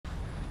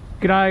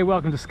G'day,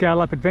 welcome to Scale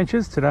Up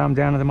Adventures. Today I'm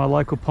down at my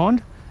local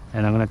pond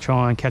and I'm going to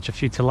try and catch a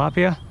few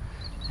tilapia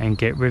and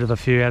get rid of a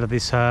few out of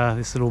this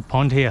little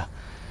pond here.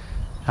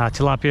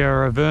 Tilapia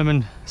are a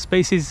vermin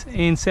species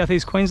in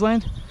southeast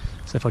Queensland,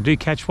 so if I do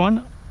catch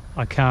one,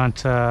 I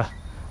can't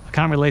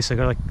release it.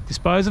 I've got to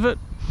dispose of it.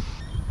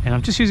 And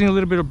I'm just using a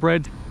little bit of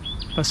bread,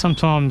 but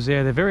sometimes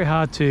they're very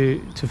hard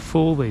to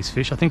fool, these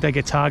fish. I think they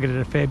get targeted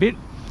a fair bit,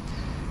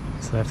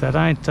 so if they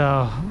don't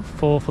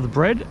fall for the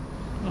bread,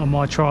 I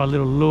might try a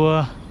little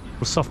lure,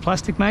 soft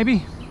plastic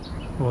maybe,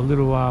 or a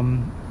little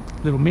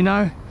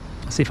minnow.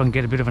 See if I can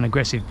get a bit of an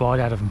aggressive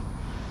bite out of them.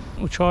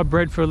 We'll try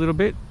bread for a little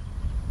bit,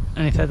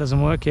 and if that doesn't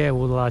work, yeah,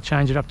 we'll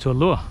change it up to a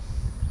lure.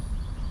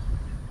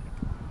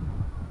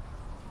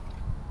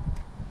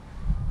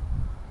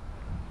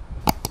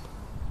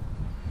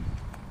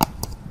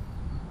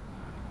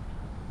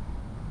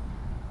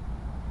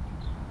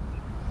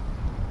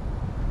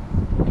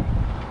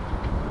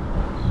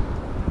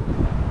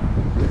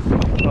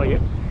 Oh yeah,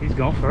 he's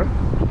gone for it.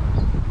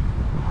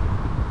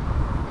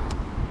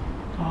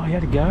 Oh, he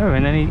had to go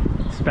and then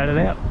he spat it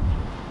out.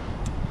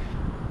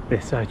 They're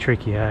so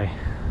tricky, eh?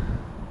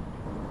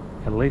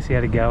 At least he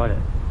had to go at it.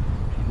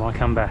 He might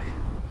come back.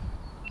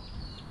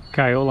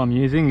 Okay, all I'm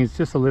using is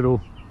just a little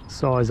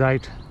size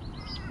 8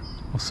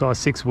 or size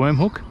 6 worm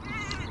hook.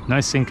 No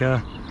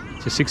sinker,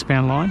 just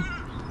 6-pound line.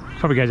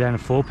 Probably go down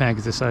to 4-pound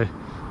because they're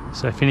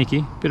so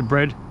finicky. Bit of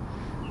bread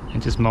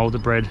and just mould the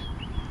bread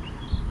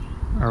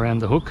around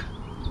the hook.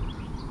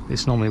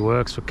 This normally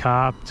works for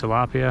carp,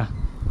 tilapia.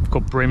 I've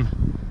got brim.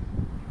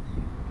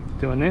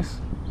 Doing this,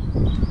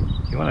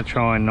 you want to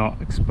try and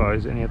not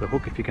expose any of the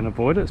hook if you can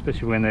avoid it,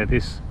 especially when they're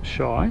this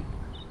shy.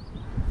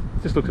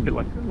 It just looks a bit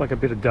like a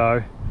bit of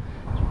dough.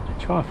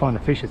 Try and find a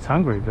fish that's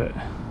hungry, but it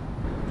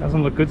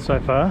doesn't look good so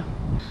far.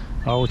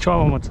 I will try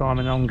one more time,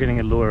 and I'm getting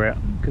a lure out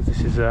because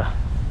this is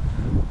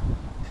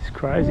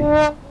crazy.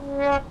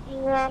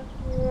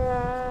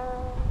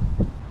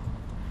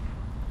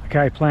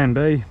 Okay, plan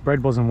B.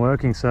 Bread wasn't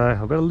working, so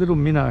I've got a little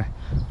minnow.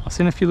 I've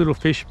seen a few little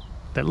fish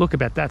that look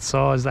about that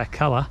size, that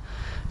colour,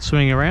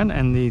 swimming around,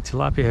 and the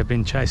tilapia have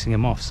been chasing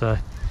them off, so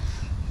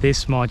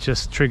this might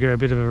just trigger a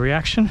bit of a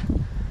reaction.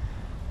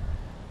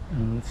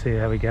 And let's see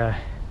how we go.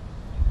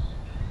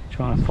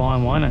 Try and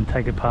find one and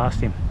take it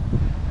past him.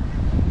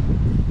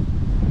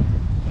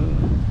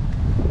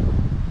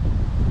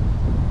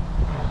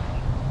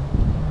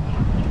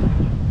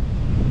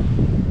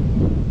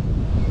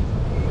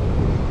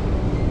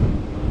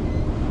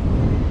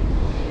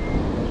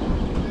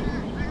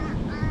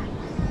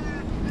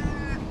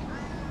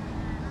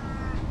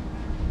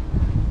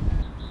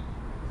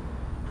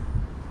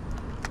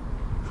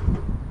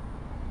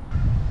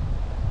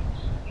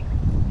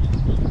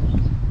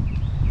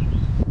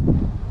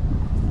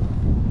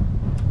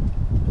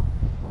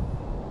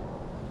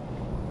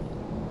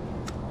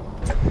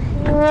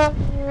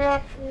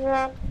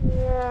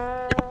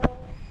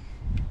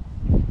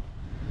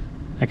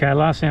 Okay,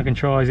 last thing I can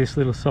try is this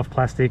little soft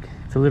plastic.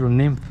 It's a little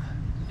nymph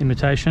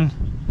imitation.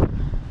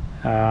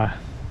 Yeah,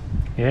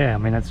 I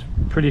mean, it's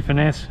pretty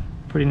finesse,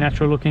 pretty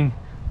natural looking.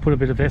 Put a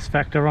bit of S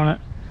factor on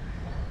it.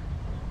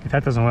 If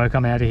that doesn't work,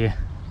 I'm out of here.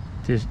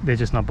 They're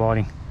just not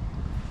biting.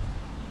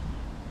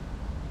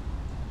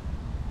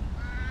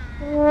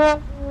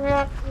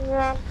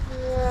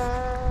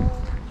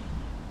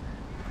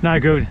 No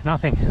good,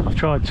 nothing. I've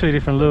tried 2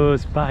 different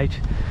lures, bait.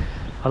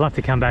 I'd like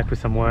to come back with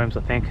some worms,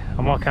 I think.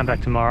 I might come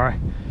back tomorrow.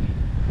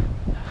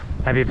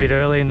 Maybe a bit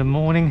early in the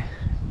morning.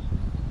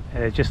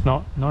 They're just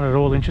not at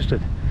all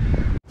interested.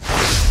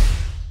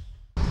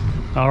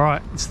 All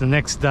right, it's the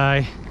next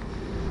day.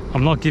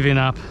 I'm not giving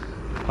up.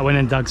 I went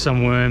and dug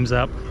some worms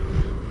up.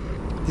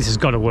 This has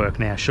got to work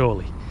now,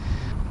 surely.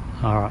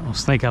 All right, I'll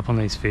sneak up on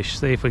these fish,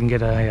 see if we can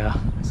get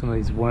some of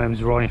these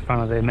worms right in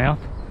front of their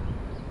mouth.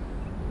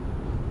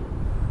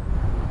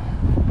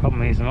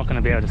 Problem is, I'm not going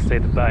to be able to see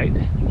the bait.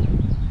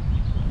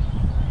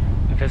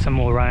 We've had some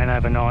more rain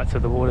overnight, so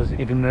the water's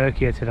even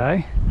murkier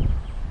today.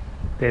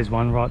 There's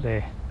one right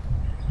there.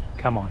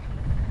 Come on.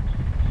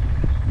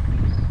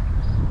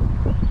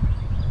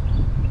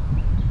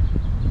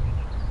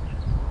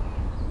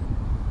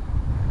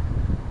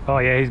 Oh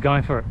yeah, he's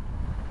going for it.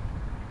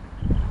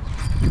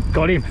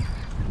 Got him.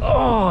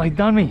 Oh, he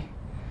done me.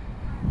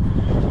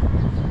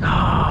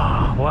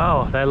 Oh,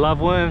 wow, they love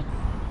worms.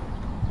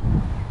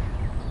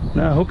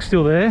 No, hook's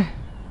still there.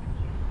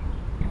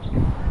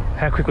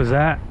 How quick was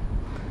that?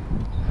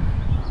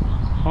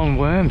 On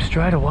worms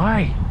straight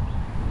away.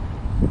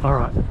 All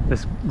right,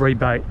 let's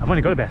rebait. I've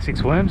only got about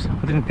 6 worms.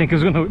 I didn't think it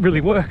was going to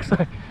really work,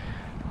 so.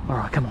 All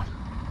right, come on.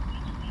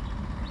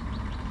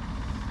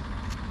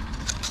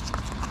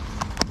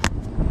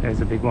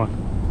 There's a big one.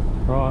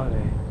 Right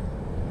there.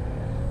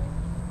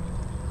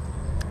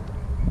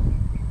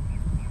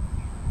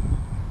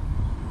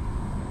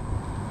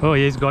 Oh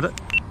yeah, he's got it.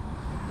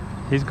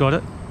 He's got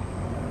it.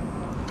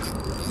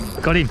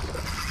 Got him.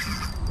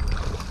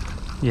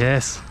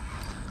 Yes.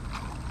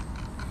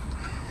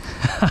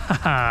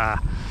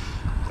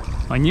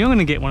 I knew I'm going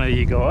to get one of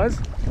you guys.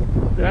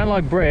 They don't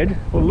like bread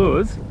or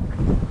lures,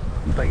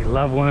 but you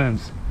love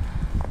worms.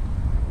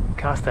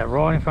 cast that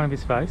right in front of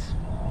his face.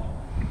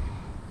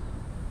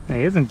 Now,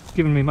 he hasn't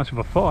given me much of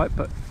a fight,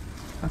 but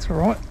that's all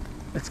right.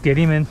 Let's get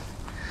him in.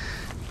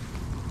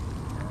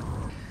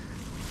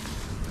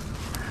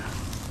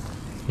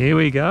 Here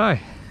we go.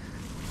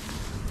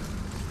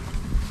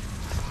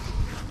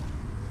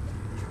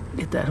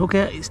 Get that hook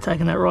out. He's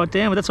taking that right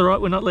down, but that's all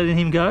right. We're not letting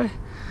him go.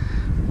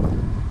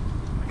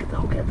 Get the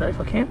hook out though if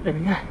I can. There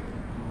we go.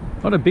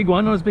 Not a big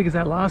one, not as big as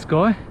that last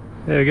guy.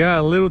 There we go,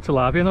 a little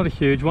tilapia, not a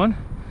huge one.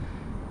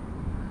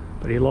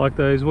 But he liked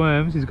those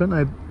worms. He's got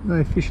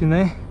no fish in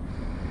there.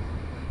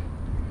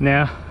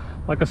 Now,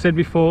 like I said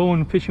before,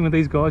 when fishing with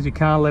these guys, you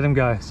can't let them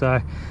go.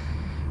 So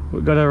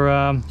we've got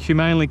to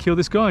humanely kill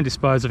this guy and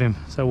dispose of him.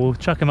 So we'll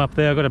chuck him up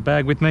there. I've got a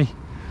bag with me.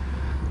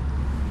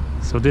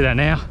 So we'll do that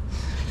now.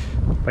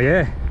 But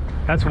yeah,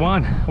 that's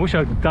one. I wish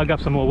I dug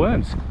up some more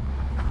worms.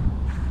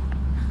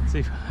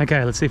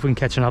 Okay, let's see if we can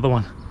catch another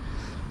one.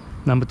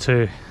 Number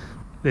 2.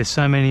 There's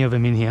so many of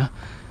them in here.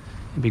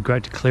 It'd be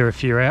great to clear a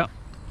few out.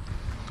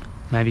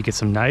 Maybe get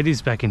some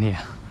natives back in here.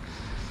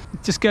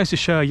 It just goes to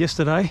show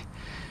yesterday,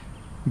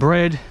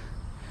 bread,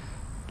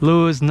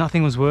 lures,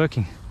 nothing was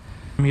working.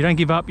 You don't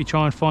give up, you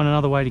try and find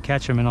another way to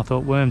catch them, and I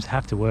thought worms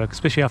have to work,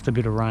 especially after a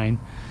bit of rain.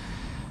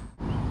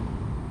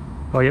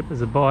 Oh yep,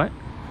 there's a bite.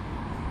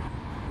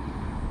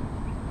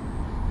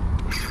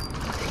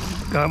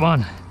 Got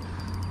one.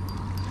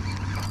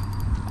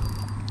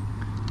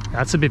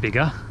 That's a bit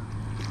bigger.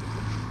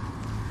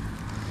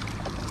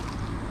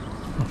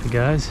 Off he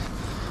goes.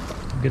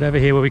 We'll get over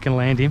here where we can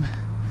land him.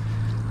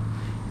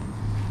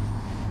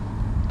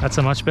 That's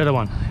a much better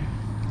one.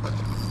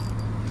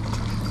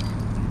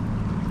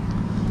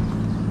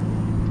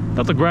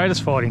 Not the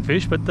greatest fighting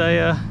fish, but they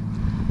have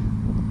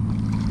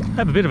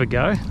a bit of a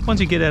go. Once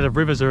you get out of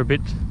rivers, they're a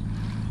bit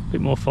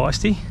more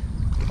feisty.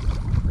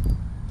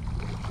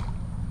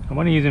 I'm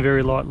only using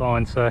very light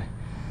line, so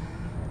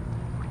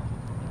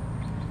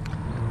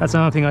that's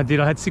another thing I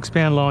did. I had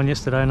 6-pound line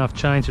yesterday, and I've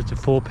changed it to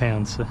 4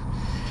 pounds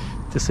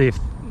to see if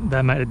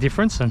that made a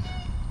difference. And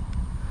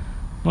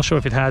I'm not sure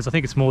if it has. I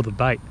think it's more the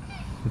bait.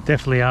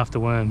 Definitely after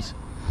worms.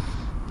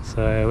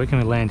 So where can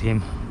we land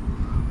him?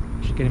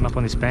 Should get him up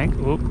on this bank.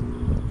 Oop.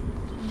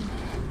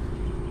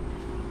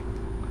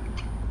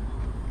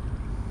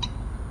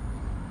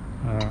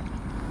 Alright.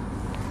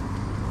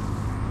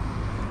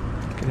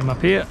 Get him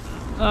up here.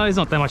 Oh, he's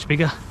not that much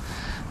bigger.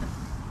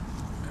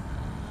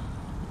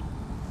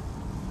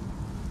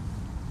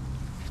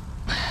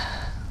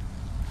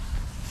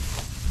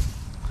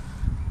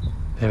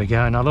 There we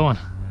go, another one.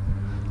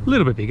 A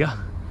little bit bigger.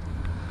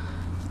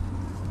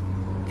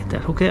 Get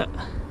that hook out.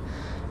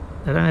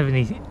 They don't have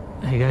any.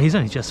 There you go, he's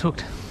only just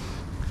hooked.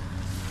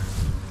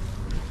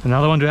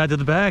 Another one to add to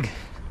the bag.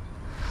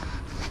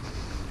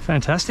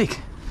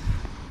 Fantastic.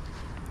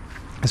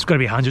 There's got to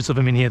be hundreds of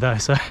them in here though,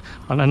 so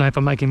I don't know if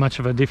I'm making much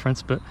of a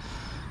difference, but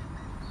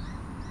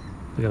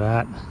look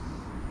at that.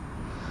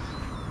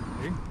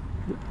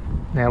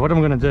 Now what I'm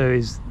going to do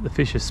is, the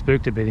fish are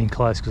spooked a bit in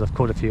close because I've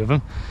caught a few of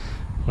them.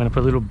 I'm going to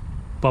put a little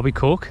bobby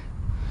cork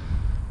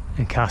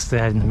and cast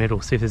it out in the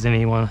middle, see if there's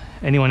anyone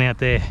out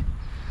there.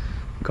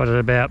 Got it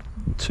about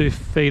 2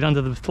 feet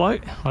under the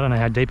float. I don't know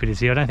how deep it is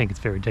here. I don't think it's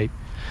very deep.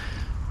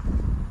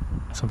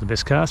 It's not the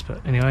best cast,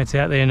 but anyway, it's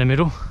out there in the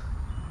middle.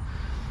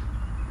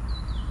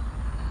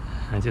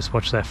 And just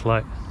watch that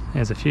float.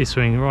 There's a few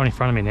swimming right in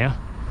front of me now.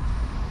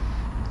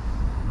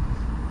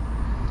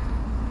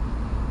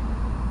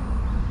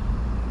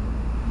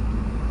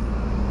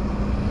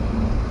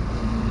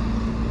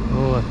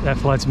 Oh, that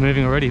float's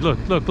moving already. Look,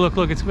 look, look,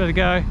 look, it's about to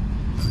go.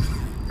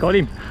 Got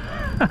him.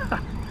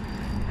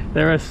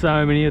 There are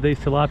so many of these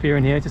tilapia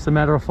in here. It's just a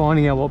matter of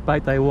finding out what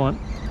bait they want.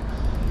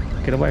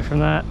 Get away from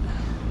that.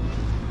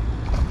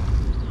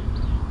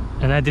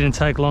 And that didn't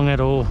take long at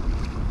all.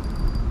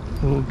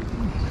 Ooh.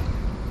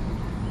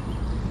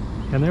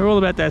 And they're all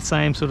about that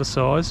same sort of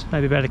size,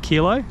 maybe about 1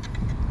 kilo.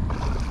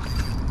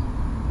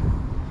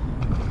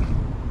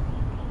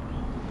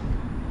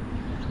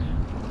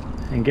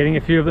 And getting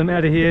a few of them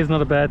out of here is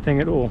not a bad thing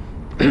at all.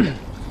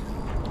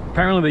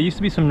 Apparently there used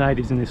to be some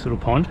natives in this little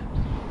pond,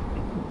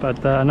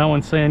 but no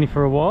one's seen any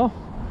for a while.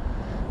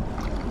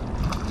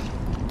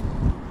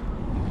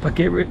 But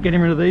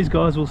getting rid of these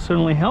guys will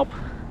certainly help.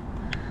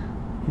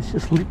 He's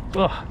just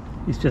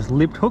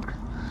lipped hooked.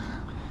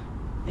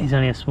 He's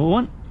only a small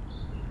one.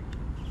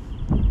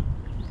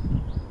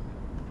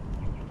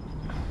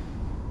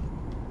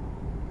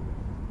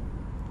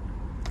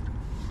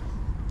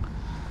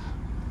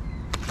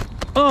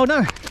 Oh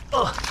no!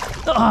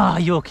 Oh,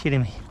 you're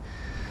kidding me.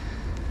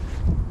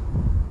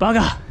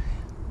 Bugger!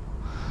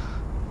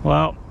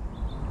 Well,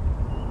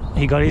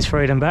 he got his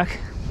freedom back.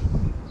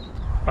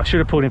 I should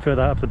have pulled him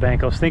further up the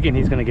bank. I was thinking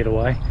he's going to get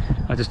away.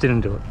 I just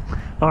didn't do it.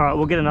 Alright,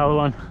 we'll get another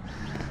one.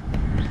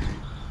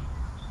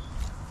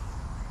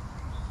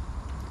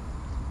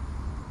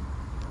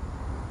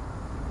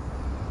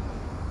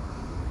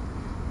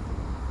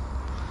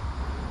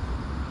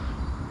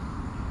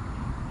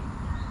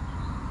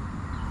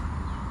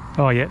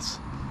 Oh yes,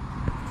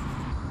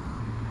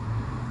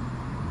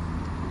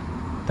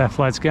 that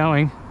float's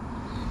going.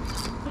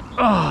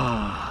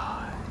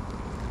 Oh,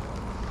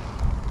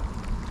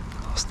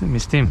 still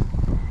missed him.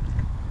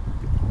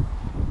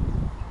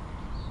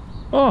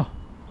 Oh,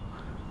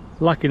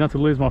 lucky not to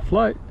lose my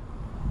float.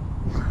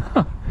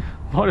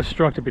 Might have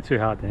struck a bit too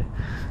hard there.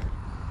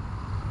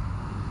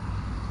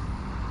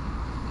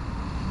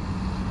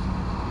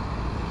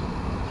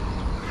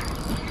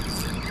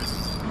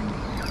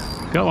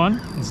 Got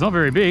one. It's not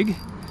very big.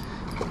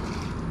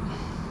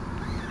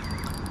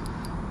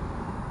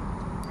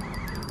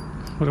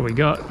 What do we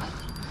got?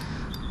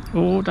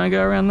 Oh, don't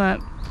go around that.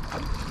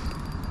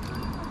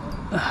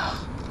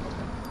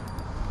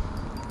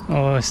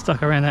 Oh, I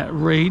stuck around that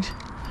reed.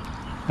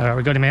 All right,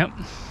 we got him out.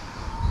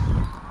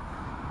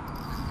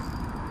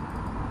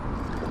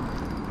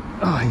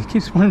 Oh, he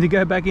keeps wanting to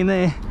go back in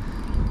there.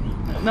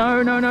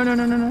 No, no, no, no,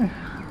 no, no, no.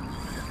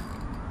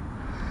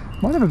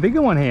 Might have a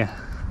bigger one here.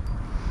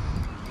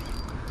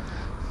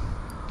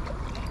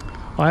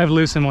 I have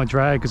loosened my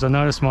drag because I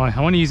noticed I'm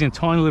only using a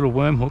tiny little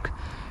worm hook,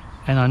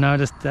 and I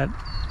noticed that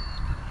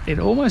it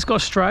almost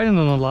got straightened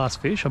on the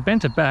last fish. I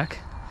bent it back.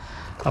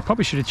 I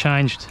probably should have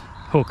changed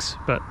hooks,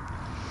 but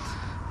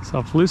so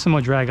I've loosened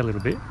my drag a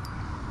little bit.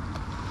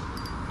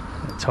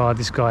 I tied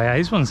this guy out.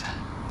 This one's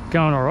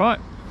going all right.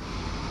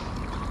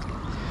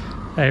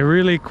 They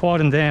really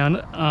quietened down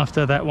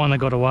after that one that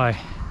got away.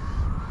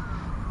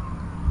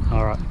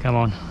 All right, come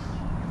on.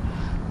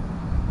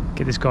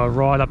 Get this guy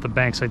right up the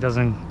bank so he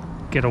doesn't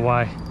get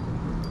away.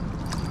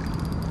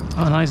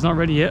 Oh no, he's not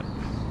ready yet.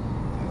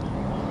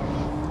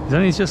 He's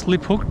only just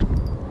lip hooked.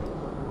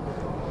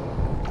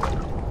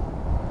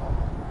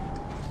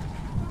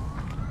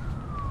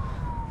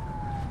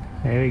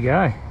 There we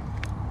go.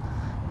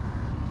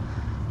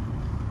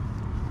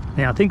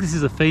 Now I think this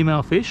is a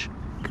female fish.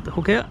 Get the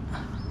hook out.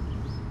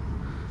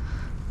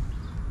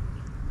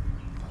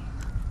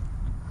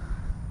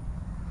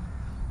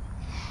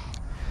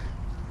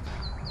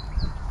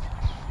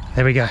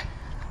 There we go.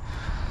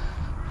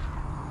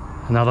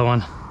 Another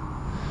one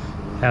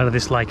out of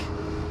this lake.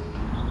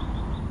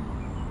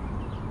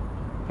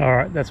 All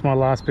right, that's my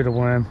last bit of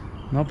worm.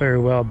 Not very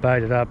well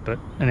baited up, but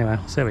anyway,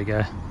 so there we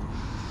go.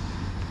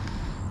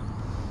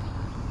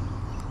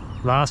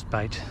 Last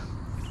bait.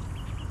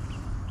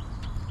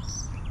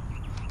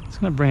 It's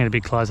going to bring it a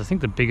bit closer. I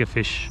think the bigger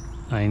fish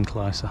are in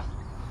closer.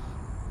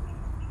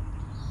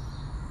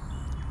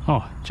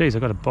 Oh, geez, I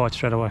got a bite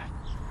straight away.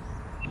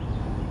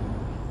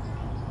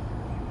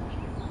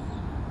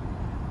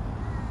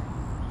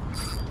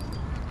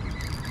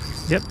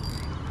 Yep,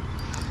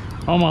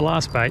 on my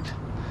last bait.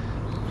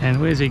 And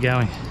where's he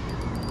going?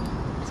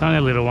 It's only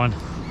a little one.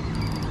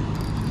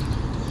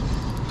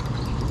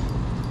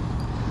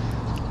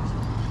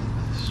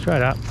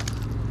 Straight up.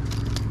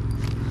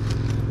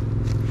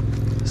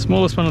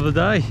 Smallest one of the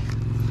day.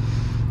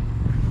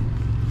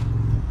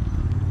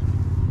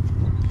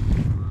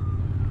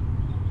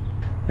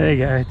 There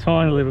you go,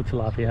 tiny little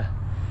tilapia.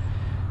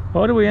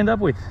 What do we end up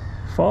with?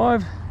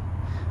 5?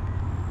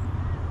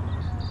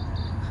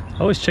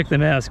 I always check their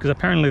mouths because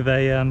apparently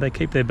they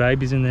keep their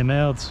babies in their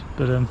mouths,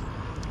 but I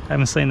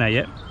haven't seen that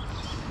yet.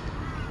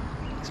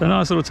 So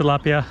nice little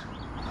tilapia,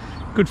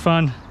 good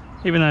fun,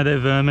 even though they're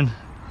vermin.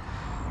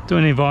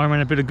 Doing the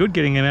environment a bit of good,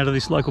 getting them out of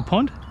this local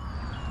pond,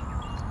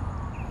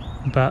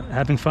 but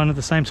having fun at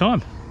the same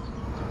time.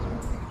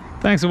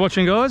 Thanks for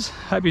watching, guys.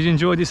 Hope you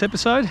enjoyed this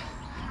episode.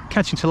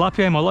 Catching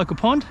tilapia in my local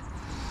pond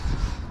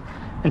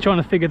and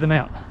trying to figure them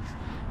out.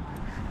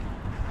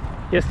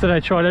 Yesterday I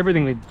tried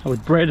everything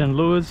with bread and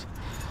lures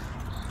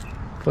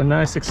for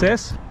no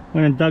success.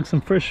 Went and dug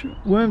some fresh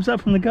worms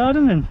up from the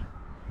garden and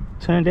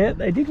turned out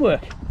they did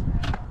work.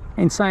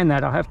 In saying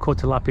that, I have caught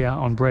tilapia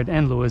on bread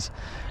and lures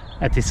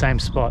at the same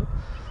spot,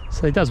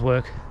 so it does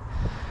work.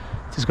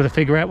 Just got to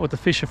figure out what the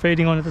fish are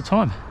feeding on at the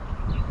time.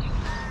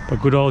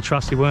 But good old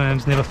trusty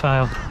worms never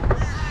fail.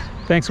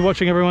 Thanks for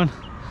watching, everyone.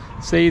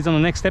 See you on the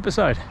next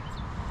episode.